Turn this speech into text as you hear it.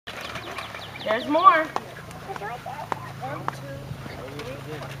There's more.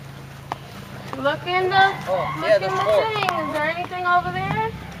 Look in the thing. Is there anything over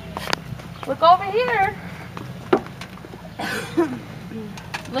there? Look over here.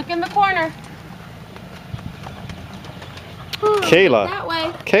 Look in the corner. Kayla. That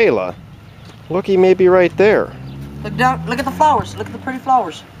way. Kayla. Look, he may be right there. Look down. Look at the flowers. Look at the pretty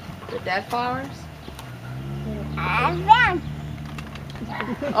flowers. The dead flowers.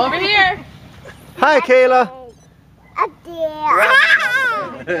 Over here. Hi, Kayla.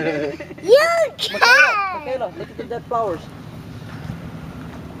 You Michaela, look at the dead flowers.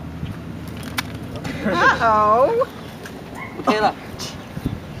 Uh-oh.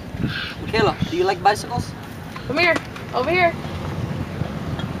 Michaela, do you like bicycles? Come here. Over here.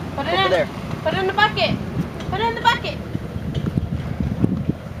 Put it Over in. there. Put it in the bucket. Put it in the bucket.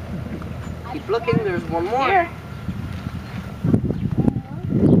 Keep looking. There's one more. Here.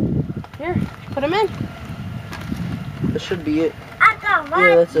 Here. Put them in. This should be it. I got one.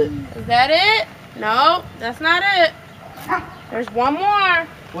 Yeah, that's it. Is that it? No, that's not it. There's one more.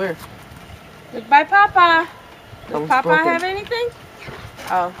 Where? Look by Papa. Does One's Papa broken. have anything?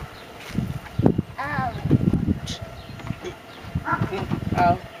 Oh.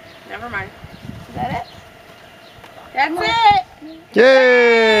 Oh. Never mind. Is that it? That's it.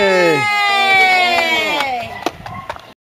 Yay!